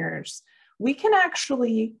 10 years, we can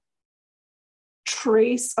actually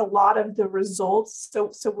trace a lot of the results.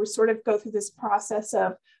 So we sort of go through this process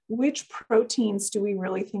of which proteins do we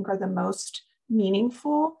really think are the most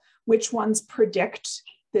meaningful, which ones predict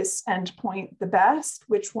this endpoint the best,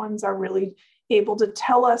 which ones are really able to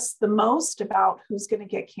tell us the most about who's going to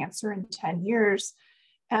get cancer in 10 years.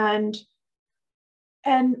 And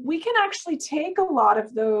we can actually take a lot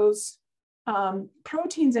of those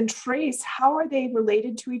proteins and trace how are they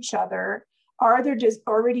related to each other. Are there just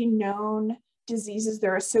already known diseases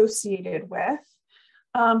they're associated with?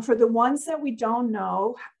 For the ones that we don't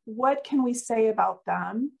know, what can we say about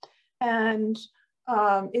them? And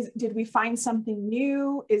did we find something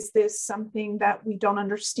new? Is this something that we don't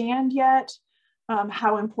understand yet?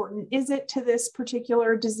 How important is it to this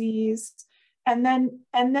particular disease? And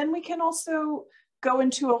then we can also go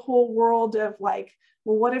into a whole world of like,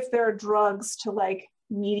 well, what if there are drugs to like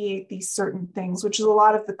mediate these certain things, which is a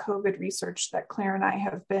lot of the COVID research that Claire and I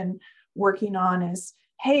have been working on is,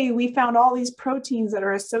 hey, we found all these proteins that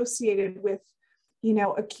are associated with,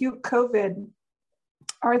 acute COVID.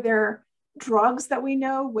 Are there drugs that we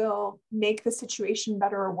know will make the situation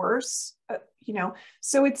better or worse?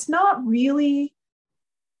 So it's not really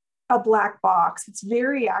a black box. It's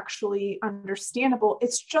very actually understandable.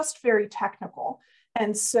 It's just very technical.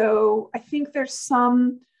 And so I think there's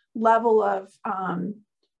some level of,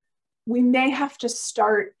 we may have to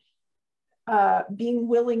start being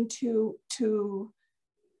willing to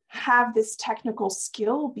have this technical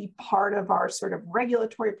skill be part of our sort of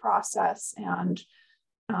regulatory process and,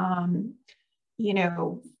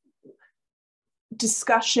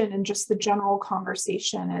 discussion and just the general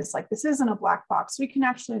conversation is like, this isn't a black box. We can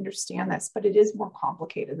actually understand this, but it is more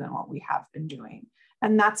complicated than what we have been doing.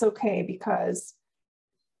 And that's okay because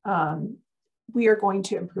we are going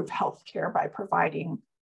to improve healthcare by providing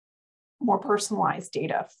more personalized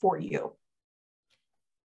data for you.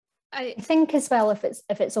 I think as well, if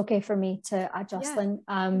it's okay for me to add, Jocelyn,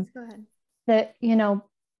 go ahead. That,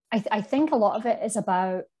 I think a lot of it is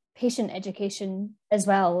about patient education as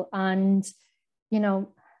well. And,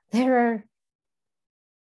 there are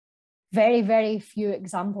very, very few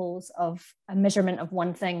examples of a measurement of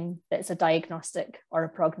one thing that's a diagnostic or a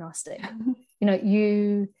prognostic. If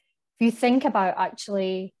you think about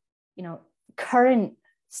actually, current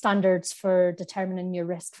standards for determining your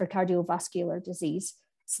risk for cardiovascular disease,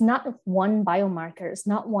 it's not one biomarker, it's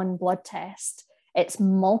not one blood test, it's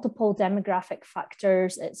multiple demographic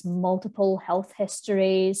factors, it's multiple health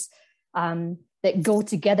histories that go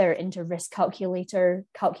together into risk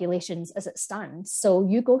calculations as it stands. So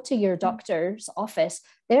you go to your doctor's office,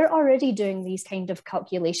 they're already doing these kind of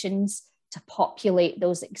calculations to populate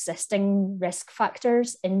those existing risk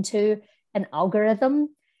factors into an algorithm.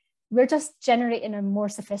 We're just generating a more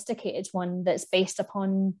sophisticated one that's based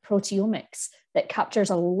upon proteomics that captures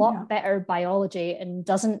a lot better biology and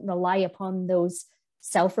doesn't rely upon those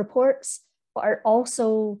self-reports, but are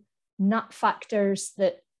also not factors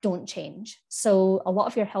that don't change. So a lot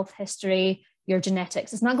of your health history, your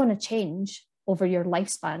genetics, is not going to change over your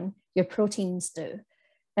lifespan. Your proteins do.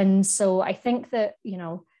 And so I think that,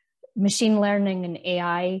 machine learning and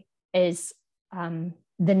AI is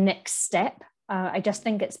the next step. I just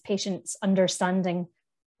think it's patients understanding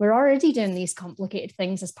we're already doing these complicated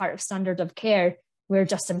things as part of standard of care. We're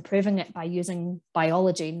just improving it by using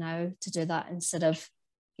biology now to do that instead of,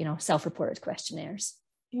 self-reported questionnaires.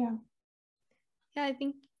 Yeah. Yeah,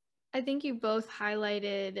 I think you both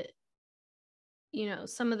highlighted,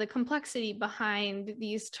 some of the complexity behind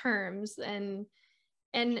these terms and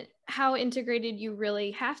how integrated you really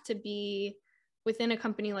have to be within a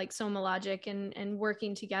company like SomaLogic and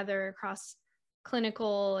working together across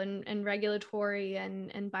clinical and regulatory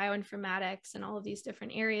and bioinformatics and all of these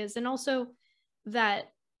different areas. And also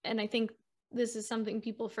that, and I think this is something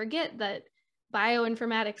people forget, that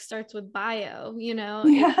bioinformatics starts with bio,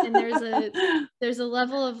 Yeah. and there's a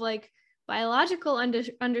level of like biological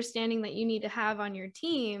understanding that you need to have on your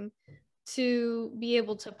team to be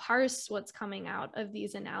able to parse what's coming out of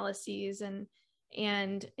these analyses and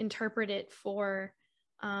interpret it for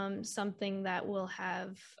something that will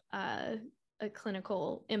have a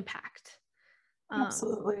clinical impact.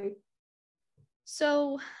 Absolutely.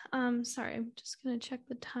 So, sorry, I'm just going to check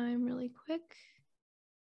the time really quick.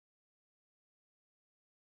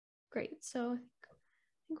 Great. So I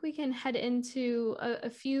think we can head into a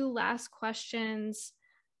few last questions.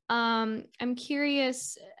 I'm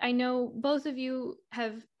curious, I know both of you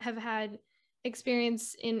have had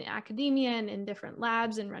experience in academia and in different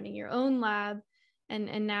labs and running your own lab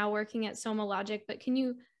and now working at SomaLogic, but can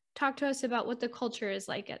you talk to us about what the culture is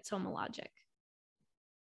like at SomaLogic?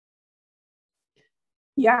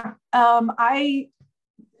 Yeah,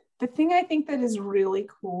 the thing I think that is really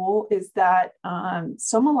cool is that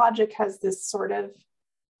SomaLogic has this sort of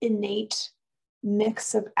innate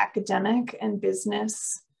mix of academic and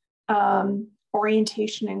business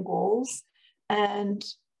orientation and goals, and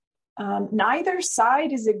neither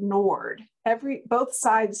side is ignored. Both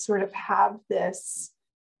sides sort of have this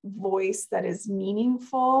voice that is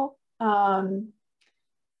meaningful. And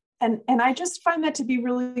I just find that to be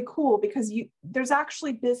really cool because there's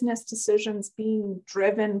actually business decisions being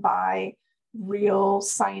driven by real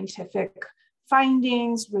scientific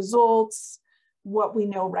findings, results, what we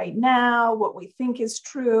know right now, what we think is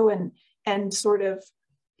true, and sort of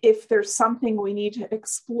if there's something we need to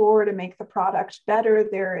explore to make the product better,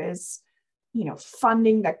 there is,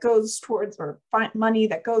 funding that goes towards or money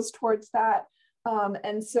that goes towards that.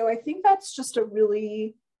 And so I think that's just a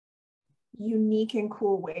really unique and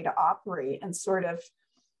cool way to operate, and sort of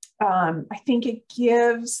I think it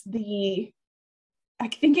gives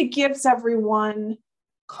everyone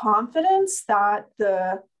confidence that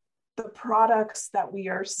the products that we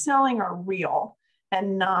are selling are real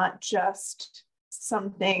and not just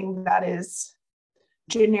something that is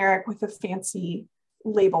generic with a fancy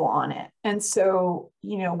label on it. And so,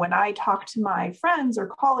 when I talk to my friends or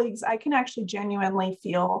colleagues, I can actually genuinely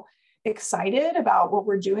feel excited about what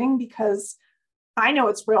we're doing because I know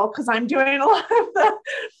it's real because I'm doing a lot of the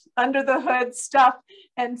under the hood stuff.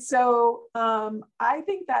 And so I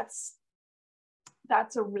think that's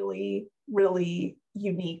a really, really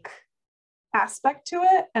unique aspect to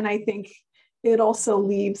it. And I think it also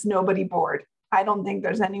leaves nobody bored. I don't think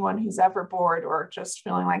there's anyone who's ever bored or just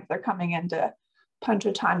feeling like they're coming in to punch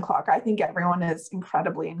a time clock. I think everyone is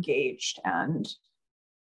incredibly engaged and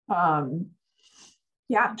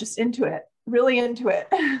just into it, really into it.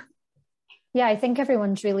 Yeah, I think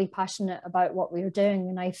everyone's really passionate about what we're doing.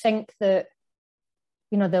 And I think that,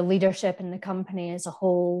 the leadership in the company as a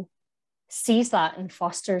whole sees that and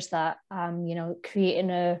fosters that,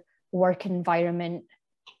 creating a work environment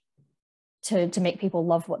to make people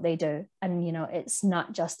love what they do. And, it's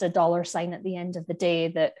not just a dollar sign at the end of the day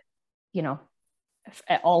that,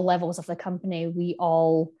 at all levels of the company, we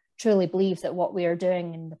all truly believe that what we are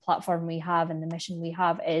doing and the platform we have and the mission we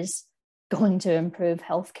have is going to improve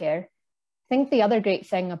healthcare. I think the other great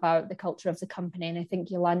thing about the culture of the company, and I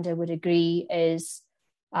think Yolanda would agree, is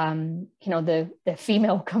the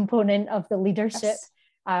female component of the leadership.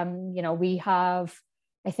 Yes. We have,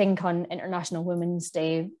 I think on International Women's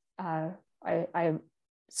Day, I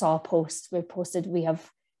saw a post we posted, we have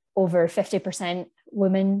over 50%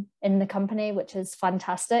 women in the company, which is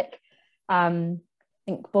fantastic. I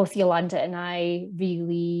think both Yolanda and I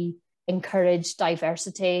really encourage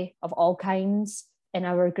diversity of all kinds in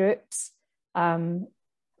our groups.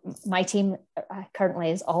 My team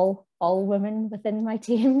currently is all women within my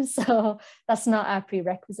team, so that's not a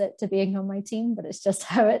prerequisite to being on my team, but it's just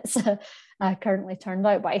how it's currently turned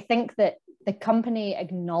out. But I think that the company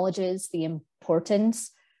acknowledges the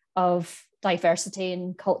importance of diversity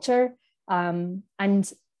in culture,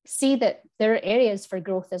 and see that there are areas for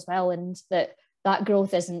growth as well, and that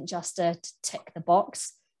growth isn't just to tick the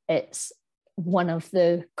box. It's one of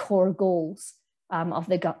the core goals of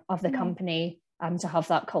the company, to have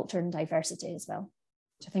that culture and diversity as well,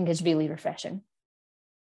 which I think is really refreshing.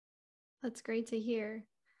 That's great to hear.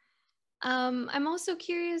 I'm also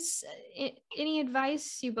curious, any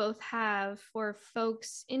advice you both have for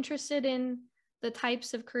folks interested in the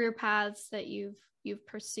types of career paths that you've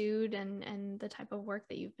pursued and the type of work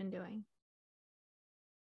that you've been doing?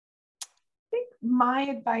 I think my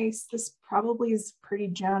advice, this probably is pretty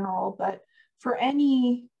general, but for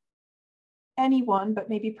anyone, but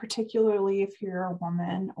maybe particularly if you're a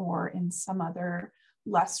woman or in some other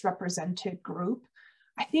less represented group,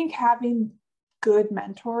 I think having good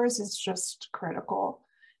mentors is just critical.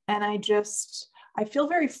 And I feel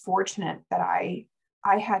very fortunate that I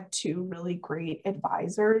had two really great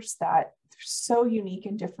advisors that are so unique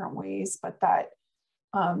in different ways, but that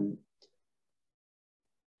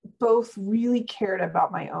both really cared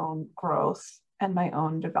about my own growth and my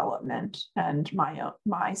own development and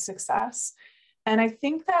my success. And I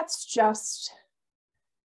think that's just,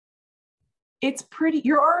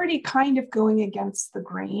 you're already kind of going against the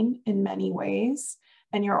grain in many ways.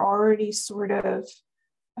 And you're already sort of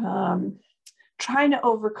trying to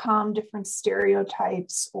overcome different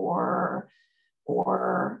stereotypes or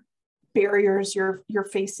barriers you're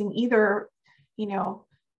facing, either,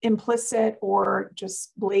 implicit or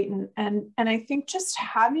just blatant. And I think just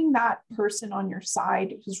having that person on your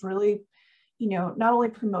side who's really, not only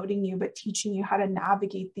promoting you, but teaching you how to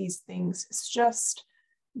navigate these things is just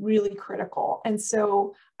really critical. And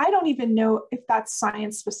so I don't even know if that's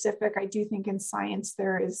science specific. I do think in science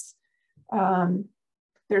there's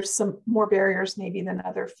some more barriers maybe than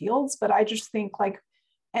other fields, but I just think like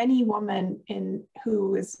any woman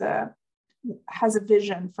who has a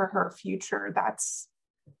vision for her future,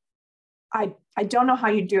 I don't know how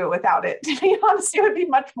you do it without it. To be honest, it would be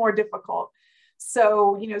much more difficult.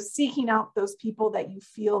 So, seeking out those people that you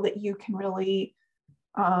feel that you can really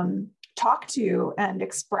talk to and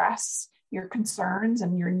express your concerns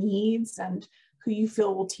and your needs, and who you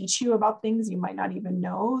feel will teach you about things you might not even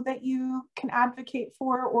know that you can advocate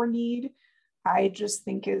for or need, I just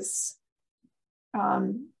think is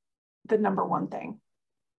the number one thing.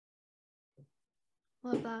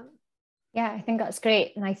 Love that. Yeah, I think that's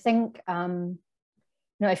great. And I think,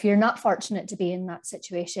 if you're not fortunate to be in that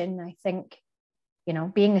situation, I think,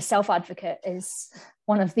 being a self-advocate is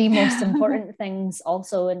one of the most important things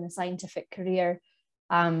also in the scientific career.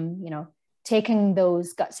 Taking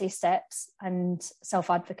those gutsy steps and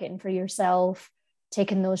self-advocating for yourself,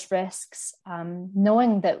 taking those risks,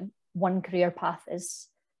 knowing that one career path is,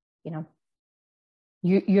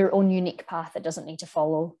 your own unique path that doesn't need to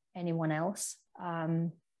follow anyone else.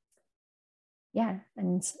 I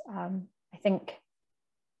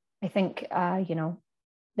think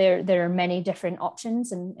there are many different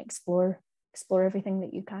options, and explore everything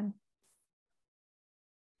that you can.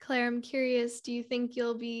 Claire, I'm curious, do you think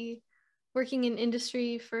you'll be working in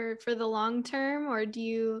industry for the long term, or do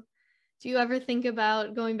you ever think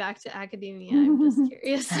about going back to academia? I'm just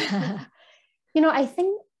curious. I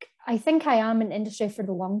think I am in industry for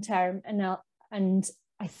the long term, and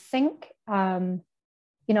I think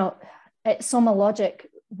at SomaLogic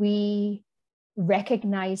we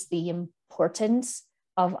recognize the importance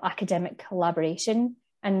of academic collaboration,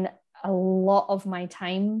 and a lot of my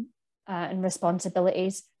time and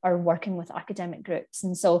responsibilities are working with academic groups,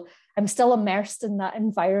 and so I'm still immersed in that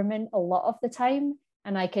environment a lot of the time,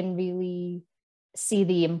 and I can really see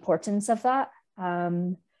the importance of that.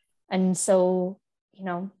 And so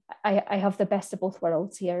I have the best of both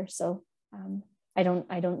worlds here, so I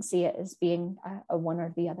don't see it as being a one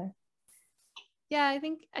or the other. Yeah, I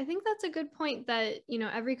think that's a good point, that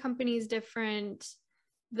every company is different.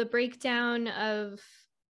 The breakdown of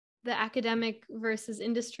the academic versus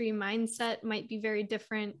industry mindset might be very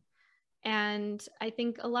different. And I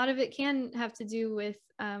think a lot of it can have to do with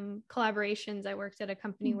collaborations. I worked at a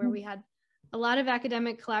company where we had a lot of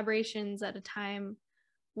academic collaborations at a time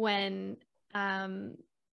when,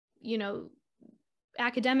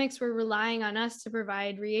 academics were relying on us to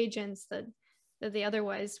provide reagents that they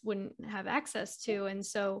otherwise wouldn't have access to. And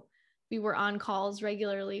so we were on calls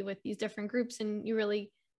regularly with these different groups, and you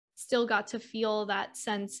really still got to feel that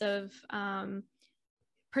sense of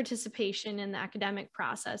participation in the academic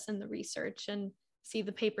process and the research, and see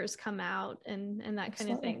the papers come out and that Absolutely.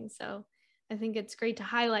 Kind of thing. So I think it's great to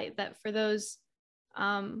highlight that for those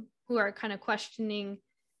who are kind of questioning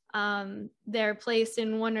their place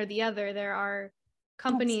in one or the other, there are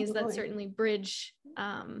companies Absolutely. That certainly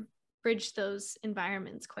bridge those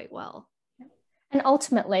environments quite well. And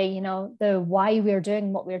ultimately, the why we're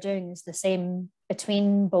doing what we're doing is the same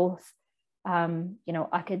between both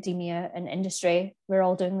academia and industry, we're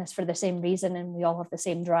all doing this for the same reason and we all have the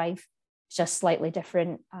same drive. It's just slightly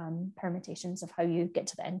different permutations of how you get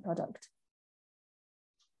to the end product.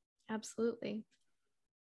 Absolutely.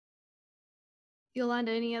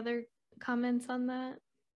 Yolanda, any other comments on that?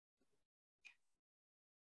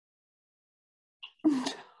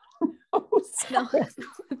 No,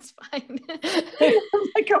 it's fine. I'm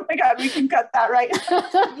like, oh my God, we can cut that, right?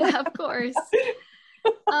 Yeah, of course.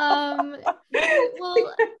 Well,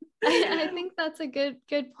 I think that's a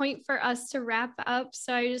good point for us to wrap up.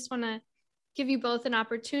 So I just want to give you both an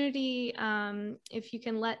opportunity. If you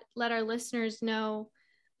can let our listeners know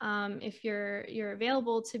if you're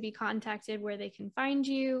available to be contacted, where they can find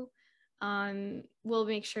you. We'll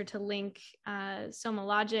make sure to link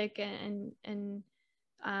SomaLogic and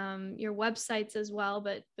your websites as well,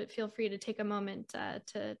 but feel free to take a moment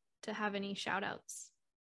to have any shout outs.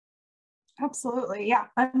 Absolutely. Yeah.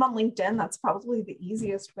 I'm on LinkedIn. That's probably the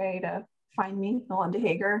easiest way to find me, Yolanda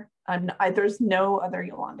Hager. And there's no other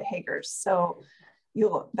Yolanda Hagers. So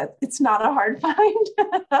it's not a hard find.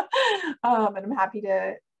 And I'm happy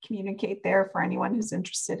to communicate there for anyone who's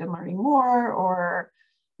interested in learning more or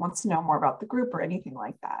wants to know more about the group or anything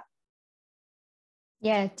like that.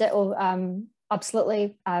 Yeah, ditto.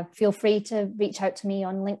 Absolutely. Feel free to reach out to me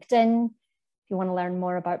on LinkedIn if you want to learn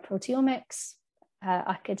more about proteomics,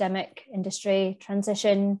 academic, industry,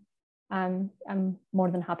 transition. I'm more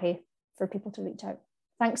than happy for people to reach out.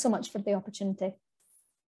 Thanks so much for the opportunity.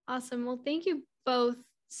 Awesome. Well, thank you both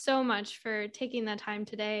so much for taking the time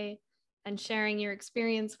today and sharing your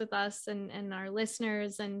experience with us and our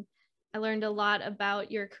listeners. And I learned a lot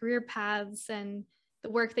about your career paths and the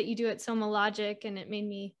work that you do at SomaLogic, and it made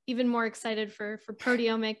me even more excited for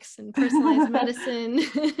proteomics and personalized medicine.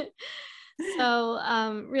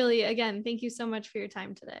 So really, again, thank you so much for your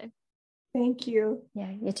time today. Thank you. Yeah,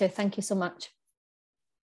 you too. Thank you so much.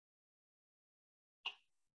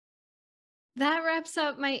 That wraps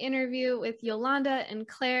up my interview with Yolanda and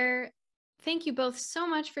Claire. Thank you both so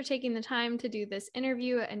much for taking the time to do this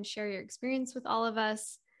interview and share your experience with all of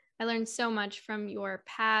us. I learned so much from your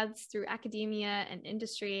paths through academia and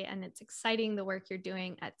industry, and it's exciting the work you're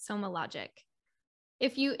doing at SomaLogic.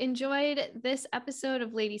 If you enjoyed this episode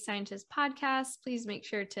of Lady Scientist Podcast, please make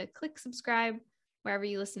sure to click subscribe wherever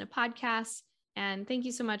you listen to podcasts. And thank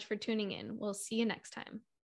you so much for tuning in. We'll see you next time.